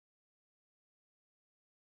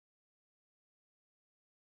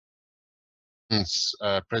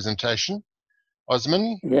presentation.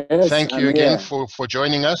 Osman, yes, thank you again for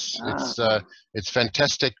joining us. It's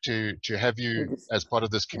fantastic to have you as part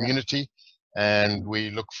of this community, and we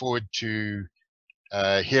look forward to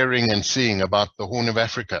hearing and seeing about the Horn of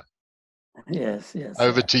Africa. Yes, yes.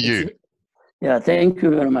 Over to you. Yeah, thank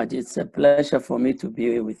you very much. It's a pleasure for me to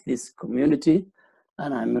be with this community,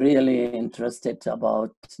 and I'm really interested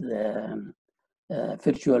about the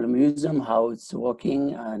virtual museum, how it's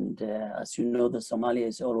working, and as you know, the Somalia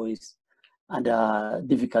is always under a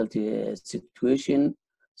difficult situation.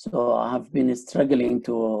 So I have been struggling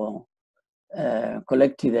to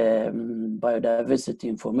collect the biodiversity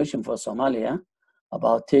information for Somalia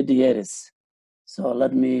about 30 years. So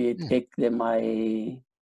let me take my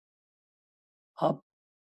up.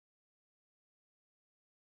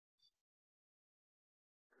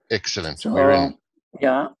 Excellent. So, we're in.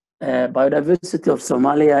 Yeah, biodiversity of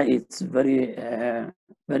Somalia is very,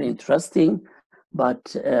 very interesting.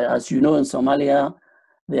 But as you know, in Somalia,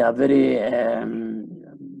 they are very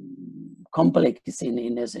complex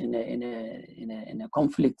in a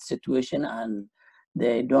conflict situation, and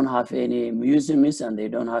they don't have any museums and they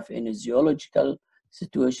don't have any zoological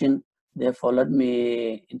situation. Therefore, let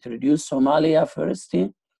me introduce Somalia first.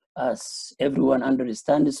 As everyone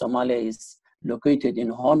understands, Somalia is located in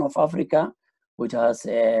Horn of Africa, which has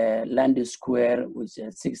a land square which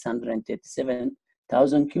is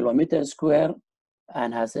 637,000 kilometers square,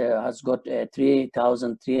 and has got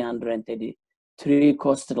 3,333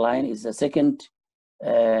 coastline. Is the second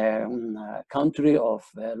country of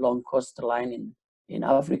long coastline in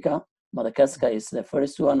Africa. Madagascar is the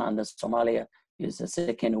first one, and Somalia is the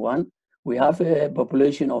second one. We have a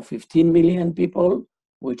population of 15 million people,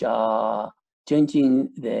 which are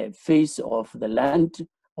changing the face of the land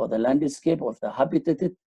or the landscape of the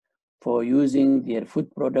habitat for using their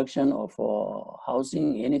food production or for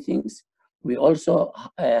housing, anything. We also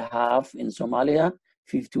have in Somalia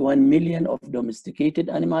 51 million of domesticated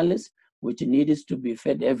animals, which needs to be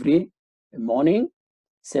fed every morning.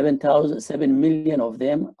 7 million of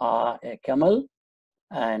them are camel.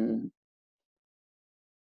 And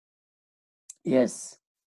yes,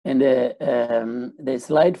 and the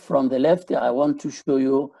slide from the left, I want to show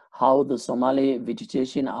you how the Somali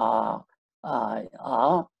vegetation are.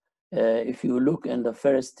 If you look in the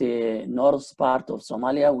first north part of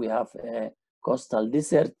Somalia, we have coastal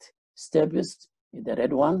desert steppes, the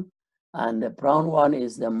red one, and the brown one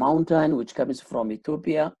is the mountain which comes from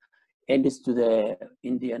Ethiopia, ends to the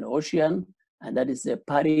Indian Ocean, and that is a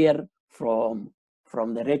barrier from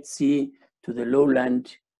the Red Sea to the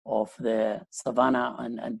lowland of the savanna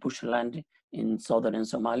and bushland in southern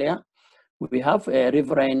Somalia. We have a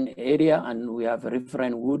riverine area and we have a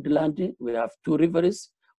riverine woodland. We have two rivers.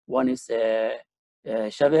 One is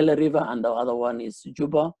Shabelle River and the other one is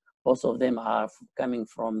Juba. Both of them are coming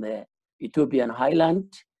from the Ethiopian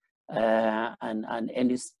highland and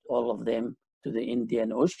ends all of them to the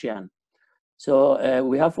Indian Ocean. So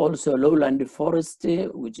we have also lowland forest,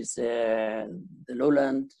 which is the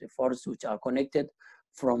lowland forests which are connected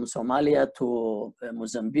from Somalia to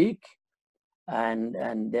Mozambique, and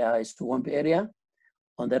there is swamp area.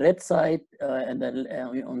 On the red side and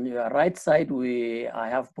on your right side, I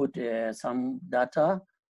have put some data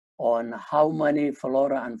on how many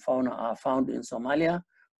flora and fauna are found in Somalia,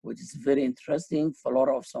 which is very interesting.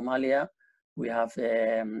 Flora of Somalia, we have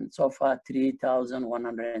so far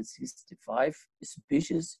 3,165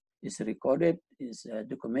 species is recorded, is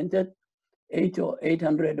documented.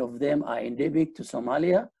 800 of them are endemic to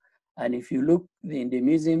Somalia. And if you look the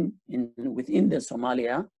endemism within the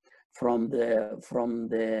Somalia, from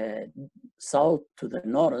the south to the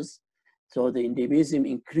north, so the endemism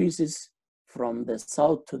increases from the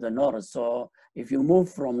south to the north. So if you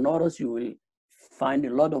move from north, you will find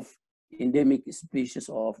a lot of endemic species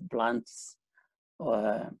of plants.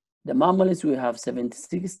 The mammals, we have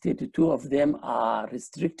 76, 32 of them are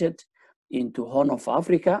restricted into Horn of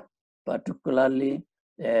Africa. Particularly,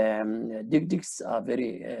 dik-diks are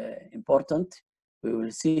very important. We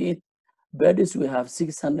will see it. Birds, we have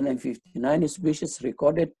 659 species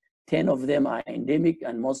recorded. 10 of them are endemic,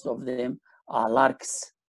 and most of them are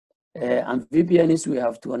larks. Amphibians, we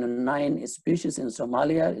have 209 species in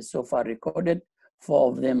Somalia so far recorded.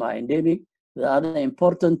 4 of them are endemic. The other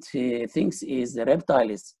important things is the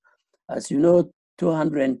reptiles. As you know,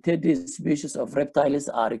 230 species of reptiles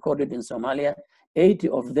are recorded in Somalia. 80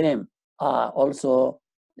 of them are also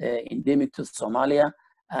endemic to Somalia,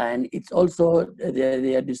 and it's also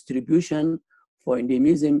their distribution for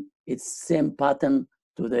endemism. It's same pattern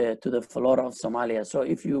to the flora of Somalia. So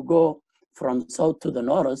if you go from south to the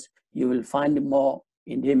north, you will find more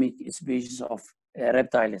endemic species of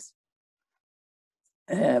reptiles.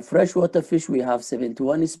 Freshwater fish, we have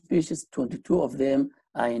 71 species, 22 of them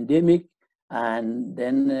are endemic. And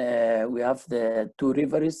then we have the 2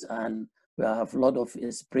 rivers, and we have a lot of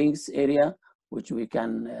springs area, which we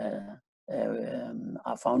can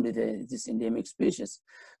are found in this endemic species.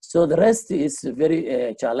 So the rest is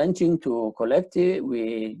very challenging to collect.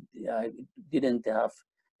 We didn't have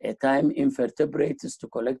a time invertebrates to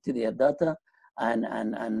collect their data, and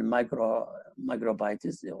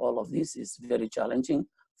microbites. All of this is very challenging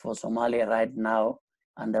for Somalia right now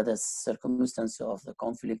under the circumstances of the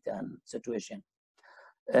conflict and situation.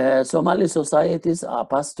 Somali societies are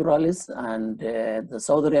pastoralists, and the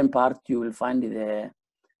southern part you will find the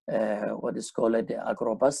what is called the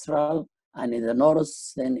agropastoral, and in the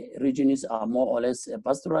northern regions are more or less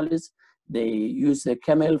pastoralists. They use the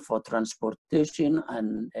camel for transportation,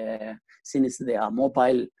 and since they are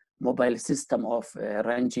mobile system of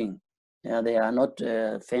ranching, they are not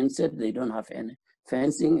fenced. They don't have any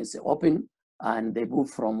fencing. It's open, and they move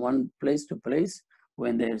from one place to place.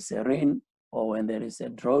 When there's a rain or when there is a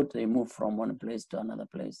drought, they move from one place to another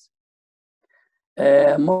place.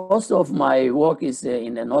 Most of my work is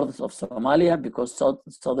in the north of Somalia, because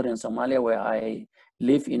southern Somalia, where I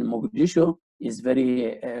live in Mogadishu, is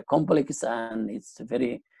very complex, and it's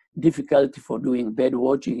very difficult for doing bird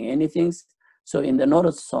watching, anything. So in the north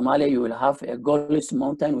of Somalia, you will have a Golis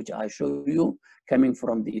mountain, which I show you, coming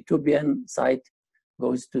from the Ethiopian side,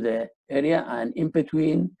 goes to the area, and in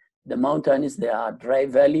between the mountains, there are dry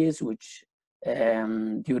valleys, which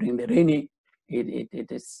during the rainy,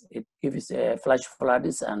 it gives flash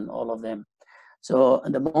floods and all of them. So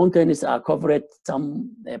the mountains are covered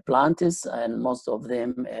some plants, and most of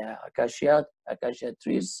them acacia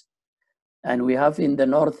trees. And we have in the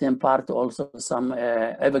northern part also some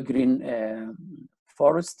evergreen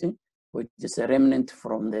forest, which is a remnant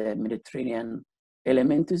from the Mediterranean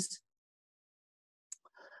elements.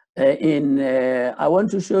 I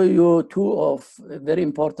want to show you 2 of very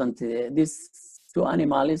important, these 2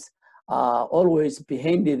 animals are always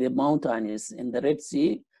behind the mountains in the Red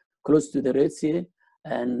Sea, close to the Red Sea.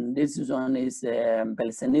 And this one is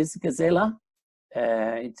Belsenese gazelle.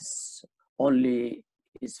 It's only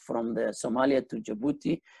is from the Somalia to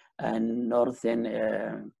Djibouti and northern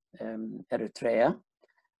Eritrea.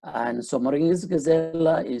 And Somalinese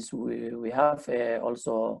gazelle is, we have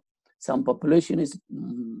also some populations,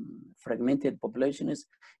 fragmented populations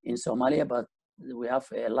in Somalia, but we have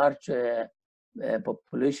a large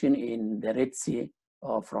population in the Red Sea,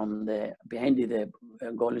 or from the behind the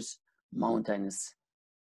Golis mountains.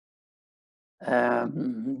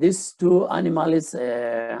 These 2 animals,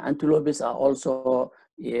 antelopes, are also,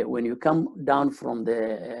 when you come down from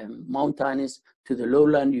the mountains to the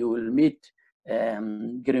lowland, you will meet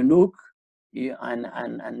Grenook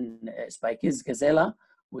and Spikes gazelle,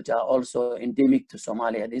 which are also endemic to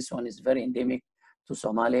Somalia. This one is very endemic to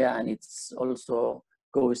Somalia, and it's also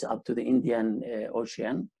goes up to the Indian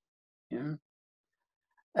Ocean. Yeah.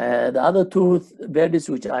 The other 2 birds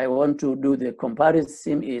which I want to do the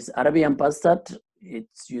comparison is Arabian bustard.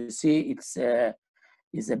 It's, you see,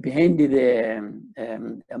 it's behind the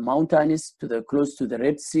mountains close to the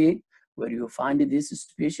Red Sea, where you find this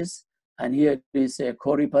species. And here is a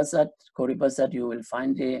Kori buzzard. Kori buzzard you will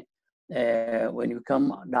find when you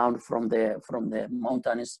come down from the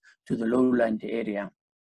mountains to the lowland area.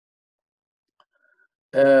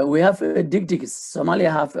 We have dik-diks.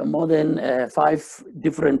 Somalia have more than 5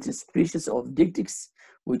 different species of dik-diks,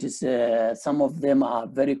 which is some of them are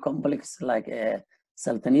very complex, like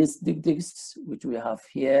Sultanese dik-diks, which we have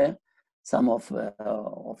here. Some of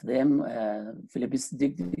them, Philippines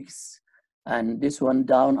dik-diks, and this one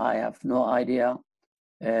down, I have no idea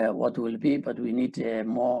what will be, but we need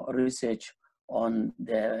more research on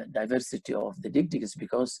the diversity of the dik-diks,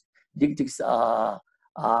 because dik-diks are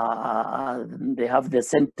they have the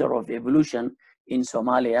center of evolution in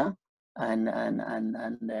Somalia, and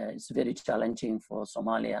it's very challenging for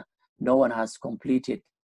Somalia. No one has completed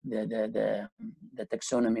the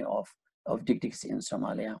taxonomy of dik-diks in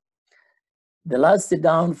Somalia. The last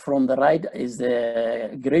down from the right is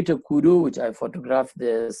the greater kudu, which I photographed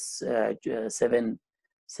this 7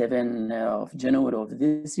 of January of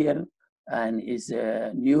this year, and is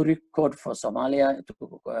a new record for Somalia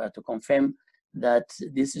to confirm that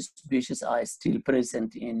these species are still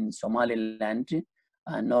present in Somaliland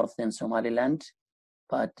and northern Somaliland,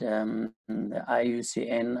 but the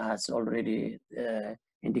IUCN has already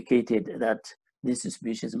indicated that this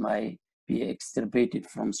species might be extirpated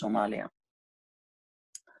from Somalia.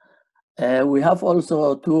 We have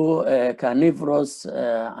also 2 carnivorous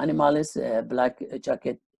animals, black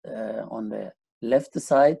jacket on the left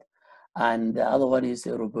side, and the other one is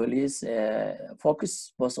Rubeolis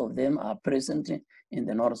focus. Both of them are present in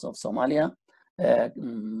the north of Somalia. I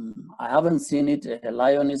haven't seen it,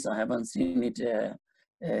 lioness, I haven't seen it,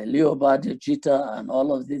 leopard, cheetah, and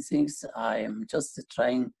all of these things. I am just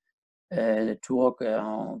trying to work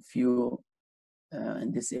a few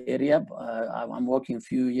in this area. I'm working a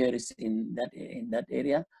few years in that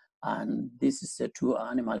area, and this is the two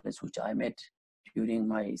animals which I met during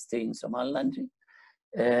my stay in Somaliland.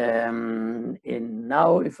 And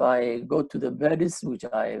now, if I go to the birds, which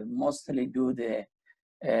I mostly do the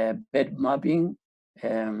bird mapping,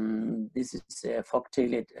 this is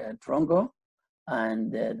fork-tailed drongo,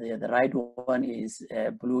 and the right one is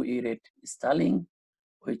blue-eared starling,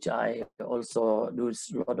 which I also do a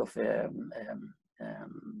lot of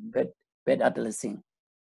bed atlasing.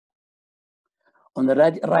 On the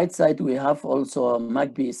right side, we have also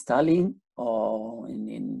magpie starling, or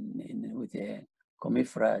with the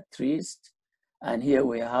conifera trees. And here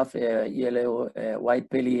we have a yellow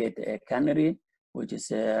white-bellied canary, which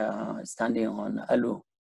is standing on aloe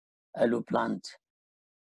plant.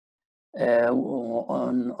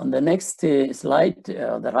 On the next slide,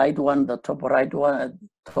 the right one, the top right one,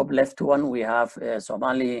 top left one, we have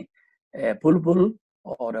Somali bulbul,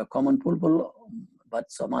 or a common bulbul,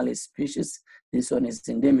 but Somali species. This one is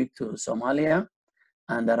endemic to Somalia.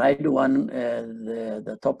 And the right one,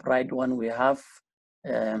 the top right one, we have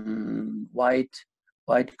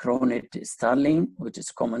white-crowned starling, which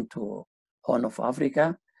is common to Horn of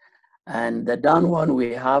Africa. And the down one,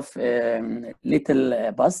 we have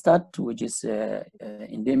little bastard, which is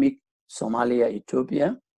endemic Somalia,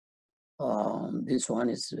 Ethiopia. This one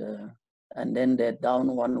is, and then the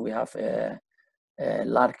down one, we have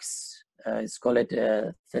larks. It's called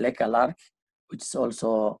Theleka lark, which is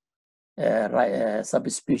also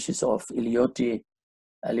subspecies of Elioti.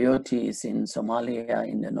 Elioti is in Somalia,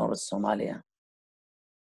 in the North Somalia.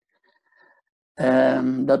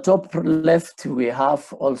 The top left, we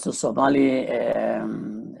have also Somali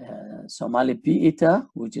pea-eater,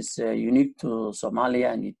 which is unique to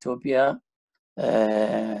Somalia and Ethiopia,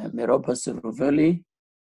 Meropus ruveli.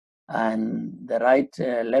 And the right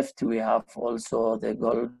left, we have also the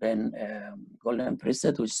golden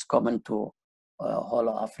priestess, which is common to all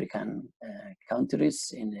African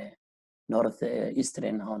countries in the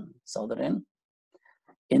northeastern and southern.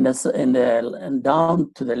 And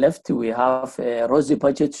down to the left, we have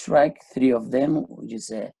rosy-patched shrike, 3 of them, which is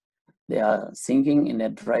they are singing in the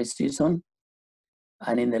dry season.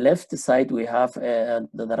 And in the left side, we have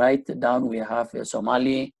the right down, we have a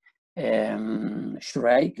Somali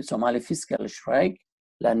shrike, Somali fiscal shrike,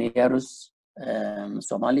 Laniarus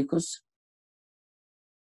somalicus.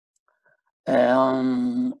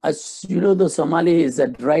 As you know, the Somali is a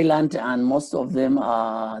dry land, and most of them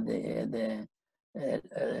are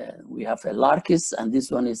we have a larkis, and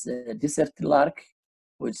this one is a desert lark,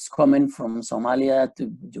 which is common from Somalia to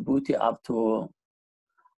Djibouti up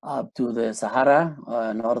to the Sahara,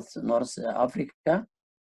 North Africa.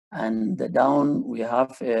 And down we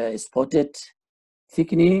have a spotted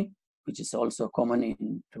thickney, which is also common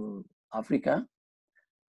into Africa.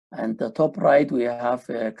 And the top right, we have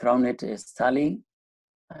a crowned starling,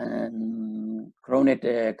 and crowned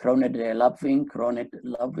lapwing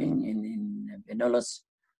in Venolus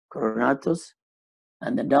coronatus.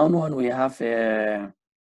 And the down one, we have a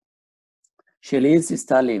Chelese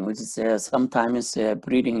starling, which is sometimes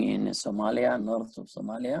breeding in Somalia, north of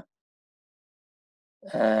Somalia.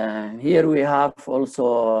 Here we have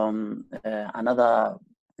also another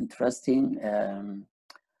interesting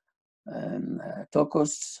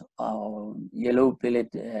tocos,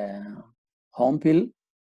 yellow-bellied hornbill,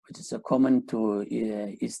 which is common to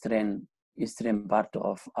eastern part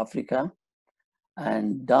of Africa.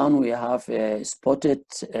 And down we have a spotted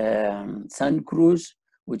sandcruise,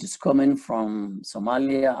 which is common from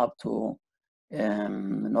Somalia up to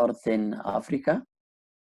northern Africa.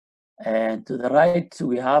 And to the right,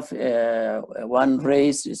 we have one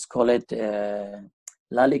race, is called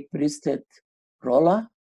lilac-breasted roller,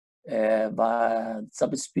 by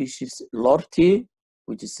subspecies lorti,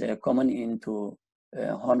 which is common into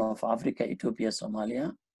Horn of Africa, Ethiopia,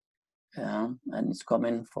 Somalia, and it's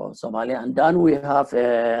common for Somalia. And then we have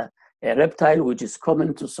a reptile which is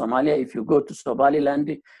common to Somalia. If you go to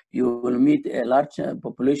Somaliland, you will meet a large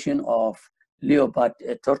population of leopard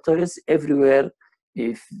tortoise everywhere.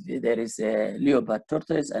 If there is a leopard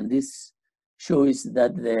tortoise, and this shows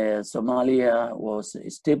that the Somalia was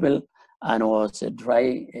stable and was dry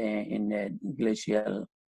in the glacial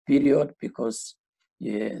period, because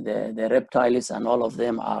the reptiles and all of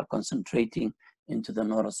them are concentrating into the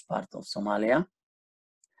north part of Somalia.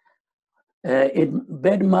 In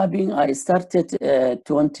bed mapping, I started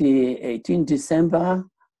 2018 December,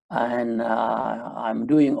 and I'm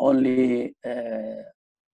doing only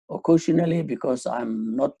occasionally because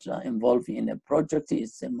I'm not involved in a project.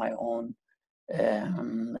 It's in my own,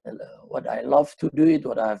 what I love to do it,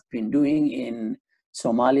 what I've been doing in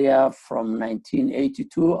Somalia from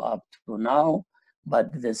 1982 up to now.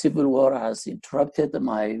 But the civil war has interrupted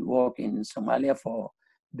my work in Somalia for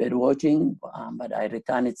bird watching, but I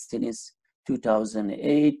returned since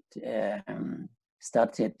 2008,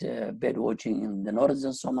 started bird watching in the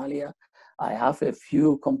northern Somalia. I have a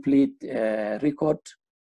few complete record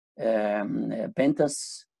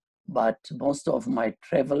painters, but most of my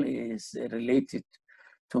travel is related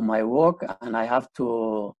to my work, and I have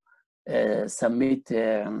to submit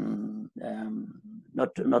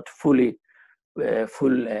not fully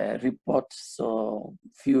full report. So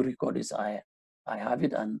few records I have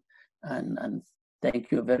it, and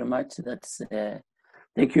thank you very much. That's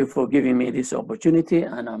thank you for giving me this opportunity,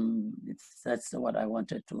 and that's what I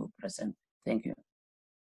wanted to present. Thank you.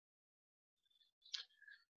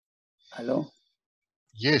 Hello?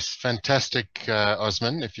 Yes, fantastic,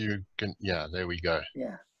 Osman. If you can, yeah, there we go.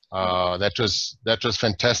 Yeah. That was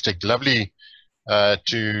fantastic. Lovely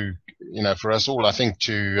to, you know, for us all, I think,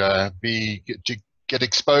 to get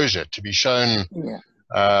exposure, to be shown,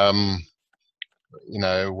 you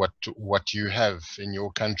know, what you have in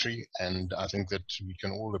your country, and I think that we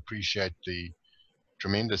can all appreciate the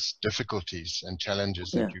tremendous difficulties and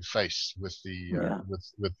challenges that you face with the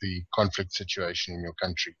with the conflict situation in your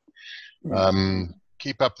country.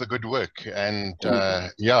 Keep up the good work, and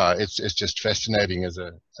yeah, it's just fascinating as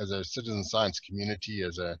a citizen science community,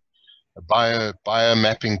 as a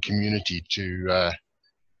biomapping community, to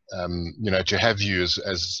you know, to have you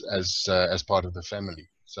as part of the family.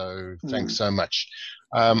 So thanks so much.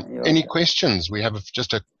 Any questions? We have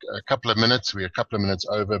just a couple of minutes. We're a couple of minutes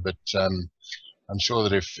over, but I'm sure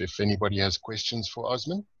that if anybody has questions for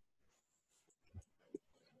Osman.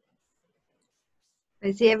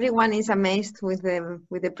 I see everyone is amazed with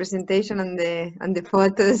the presentation and the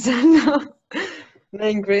photos. No,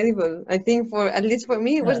 incredible. I think for at least for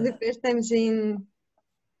me, it was the first time seeing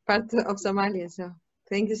part of Somalia. So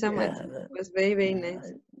thank you so much. It was very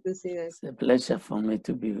nice to see that. It's a pleasure for me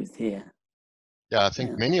to be with you. Yeah, I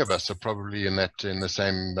think many of us are probably in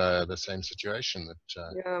the same situation. That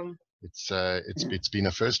it's been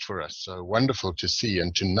a first for us. So wonderful to see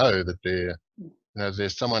and to know that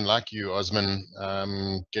there's someone like you, Osman,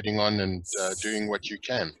 getting on and doing what you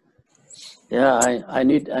can. Yeah, I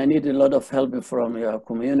need a lot of help from your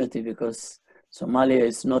community, because Somalia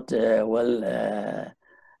is not well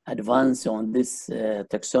advanced on this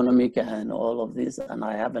taxonomic and all of this, and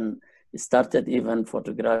I haven't started even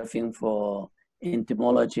photographing for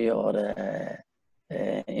entomology or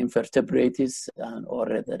invertebrates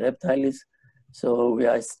or the reptiles. So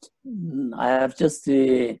I have just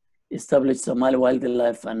established Somali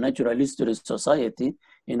Wildlife and Natural History Society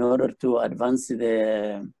in order to advance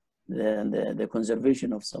the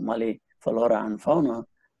conservation of Somali flora and fauna,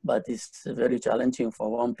 but it's very challenging for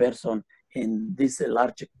one person in this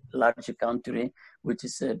large country, which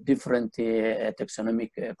is a different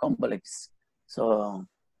taxonomic complex. So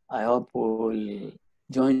I hope we will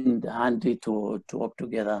join handy to work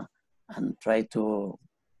together and try to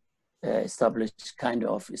establish kind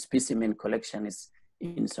of specimen collections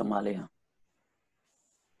in Somalia.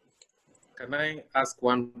 Can I ask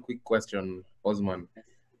one quick question, Osman?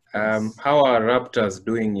 How are raptors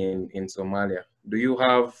doing in Somalia? Do you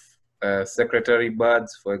have secretary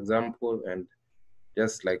birds, for example, and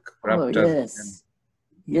just like raptors? Oh,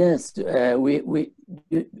 yes.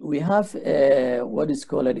 We have what is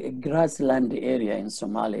called a grassland area in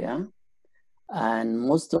Somalia, and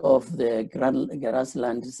most of the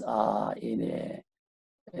grasslands are in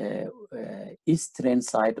the eastern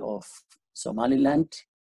side of Somaliland,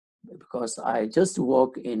 because I just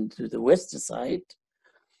walk into the west side.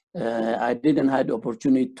 I didn't have the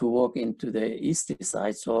opportunity to walk into the east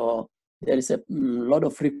side, so there is a lot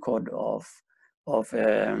of record of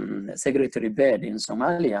secretary bird in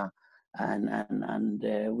Somalia, and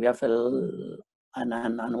we have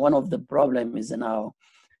and one of the problem is now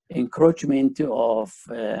encroachment of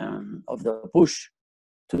the bush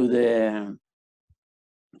to the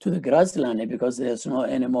grassland, because there's no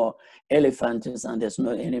any more elephants and there's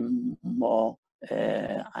no any more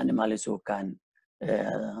animals who can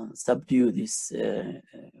subdue these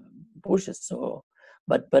bushes. So,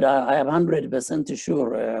 but I am 100%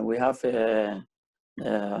 sure we have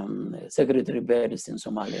secretary birds in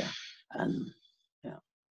Somalia, and yeah.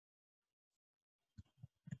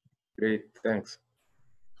 Great, thanks.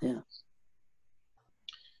 Yeah.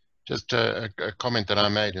 Just a comment that I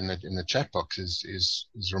made in the chat box is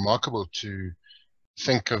remarkable to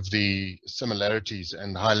think of the similarities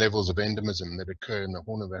and high levels of endemism that occur in the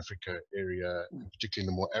Horn of Africa area, particularly in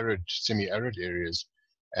the more arid, semi-arid areas,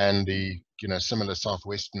 and the similar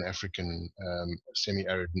southwestern African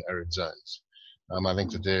semi-arid and arid zones. I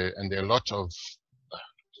think that there are a lot of,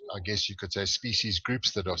 I guess you could say, species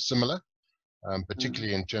groups that are similar,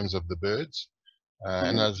 particularly in terms of the birds.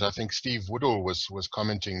 And as I think Steve Woodall was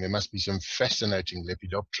commenting, there must be some fascinating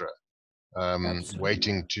Lepidoptera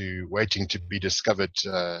waiting to be discovered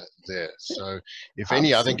there. So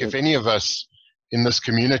I think if any of us in this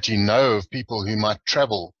community know of people who might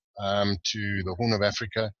travel to the Horn of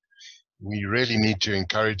Africa, we really need to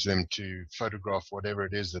encourage them to photograph whatever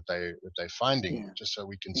it is that they're finding, just so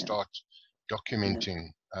we can start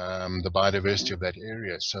documenting the biodiversity of that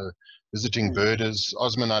area. So visiting birders.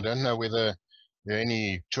 Osman, I don't know whether there are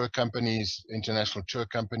any tour companies, international tour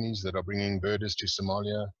companies, that are bringing birders to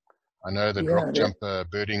Somalia. I know that rock jumper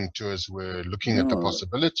birding tours were looking at the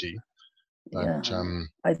possibility, but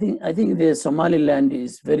I think the Somaliland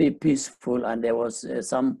is very peaceful, and there was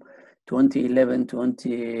some 2011,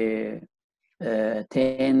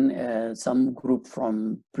 2010, some group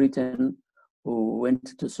from Britain who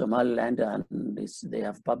went to Somaliland, and they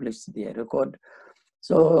have published their record.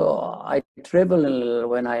 So I travel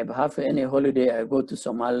when I have any holiday. I go to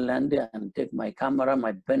Somaliland and take my camera,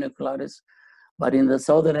 my binoculars. But in the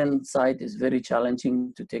southern side, it's very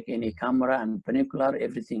challenging to take any camera and binocular.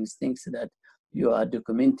 Everything thinks that you are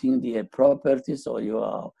documenting their properties, or you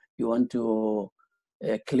want to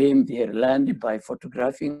claim their land by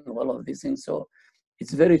photographing all of these things. So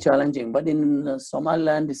it's very challenging. But in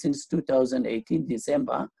Somaliland, since 2018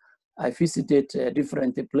 December, I visited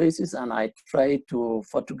different places and I tried to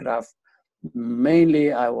photograph.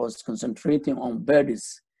 Mainly, I was concentrating on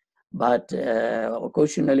birds, but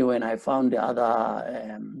occasionally when I found the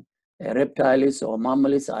other reptiles or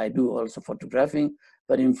mammals, I do also photographing.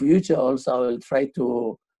 But in future also, I will try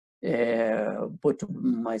to put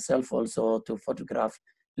myself also to photograph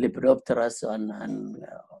Lepidopterus and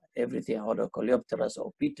everything, or Coleopterus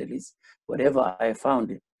or Petelis, whatever I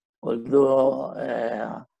found. Although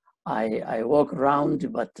I walk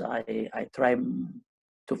around, but I try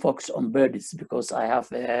to focus on birds, because I have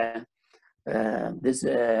I'm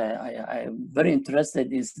very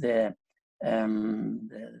interested is the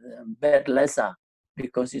bird laser,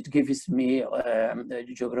 because it gives me the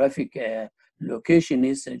geographic location,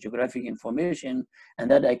 is geographic information,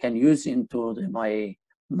 and that I can use into my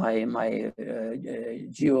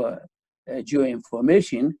geo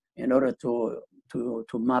information in order to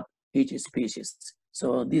map each species.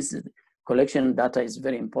 So this collection data is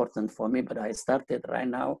very important for me, but I started right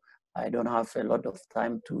now. I don't have a lot of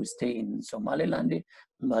time to stay in Somaliland,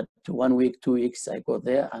 but 1 week, 2 weeks, I go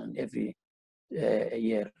there, and every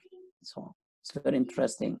year. So it's very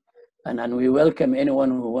interesting. And we welcome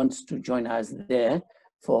anyone who wants to join us there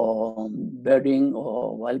for birding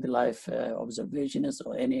or wildlife observations,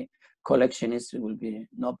 or any collectionist. It will be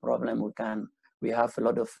no problem. We have a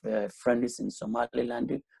lot of friends in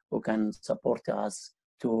Somaliland who can support us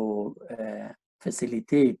to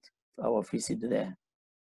facilitate our visit there.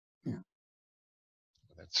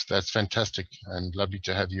 That's fantastic, and lovely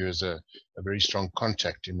to have you as a very strong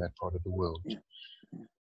contact in that part of the world.